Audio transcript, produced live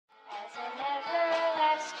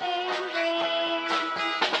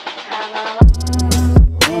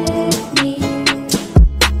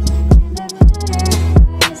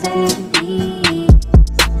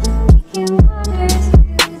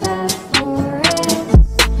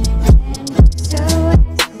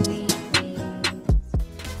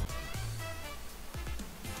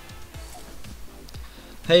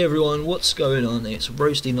Hey everyone, what's going on? It's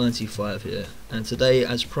Roasty95 here, and today,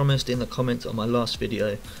 as promised in the comment on my last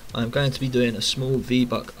video, I'm going to be doing a small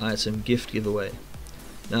VBuck item gift giveaway.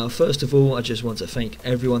 Now first of all, I just want to thank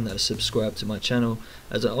everyone that has subscribed to my channel,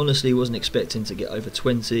 as I honestly wasn't expecting to get over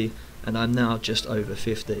 20 and I'm now just over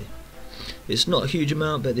 50. It's not a huge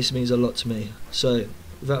amount, but this means a lot to me. So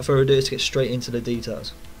without further ado, let's get straight into the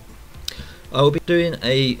details. I will be doing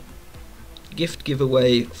a gift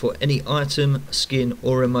giveaway for any item, skin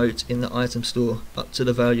or remote in the item store up to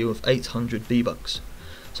the value of 800 VBucks.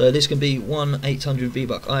 So this can be one 800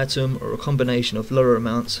 VBuck item or a combination of lower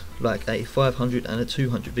amounts like a 500 and a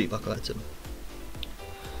 200 VBuck item.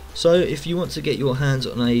 So if you want to get your hands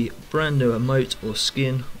on a brand new emote or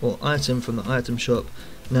skin or item from the item shop,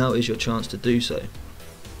 now is your chance to do so.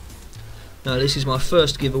 Now this is my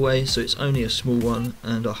first giveaway, so it's only a small one,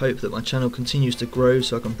 and I hope that my channel continues to grow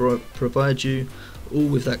so I can provide you all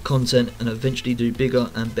with that content and eventually do bigger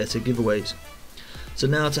and better giveaways. So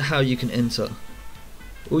now to how you can enter.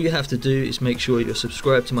 All you have to do is make sure you're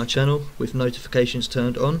subscribed to my channel with notifications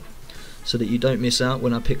turned on so that you don't miss out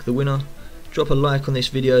when I pick the winner. Drop a like on this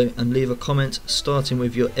video and leave a comment starting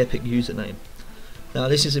with your epic username. Now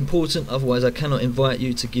this is important, otherwise I cannot invite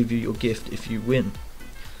you to give you your gift if you win.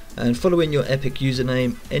 And follow in your epic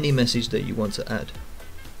username any message that you want to add.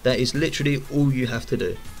 That is literally all you have to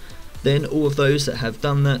do. Then all of those that have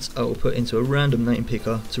done that I will put into a random name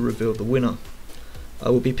picker to reveal the winner. I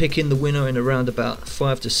will be picking the winner in around about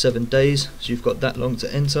 5 to 7 days, so you've got that long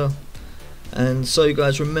to enter. And so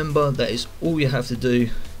guys, remember that is all you have to do,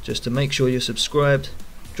 just to make sure you're subscribed,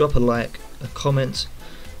 drop a like, a comment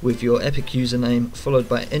with your epic username followed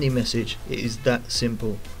by any message. It is that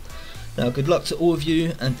simple. Now good luck to all of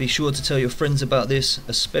you, and be sure to tell your friends about this,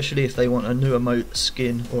 especially if they want a new emote,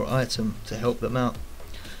 skin or item to help them out.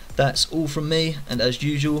 That's all from me, and as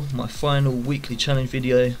usual my final weekly challenge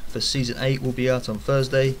video for season 8 will be out on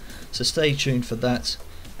Thursday, so stay tuned for that,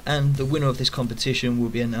 and the winner of this competition will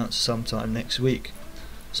be announced sometime next week.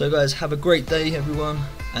 So guys, have a great day everyone,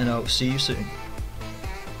 and I'll see you soon.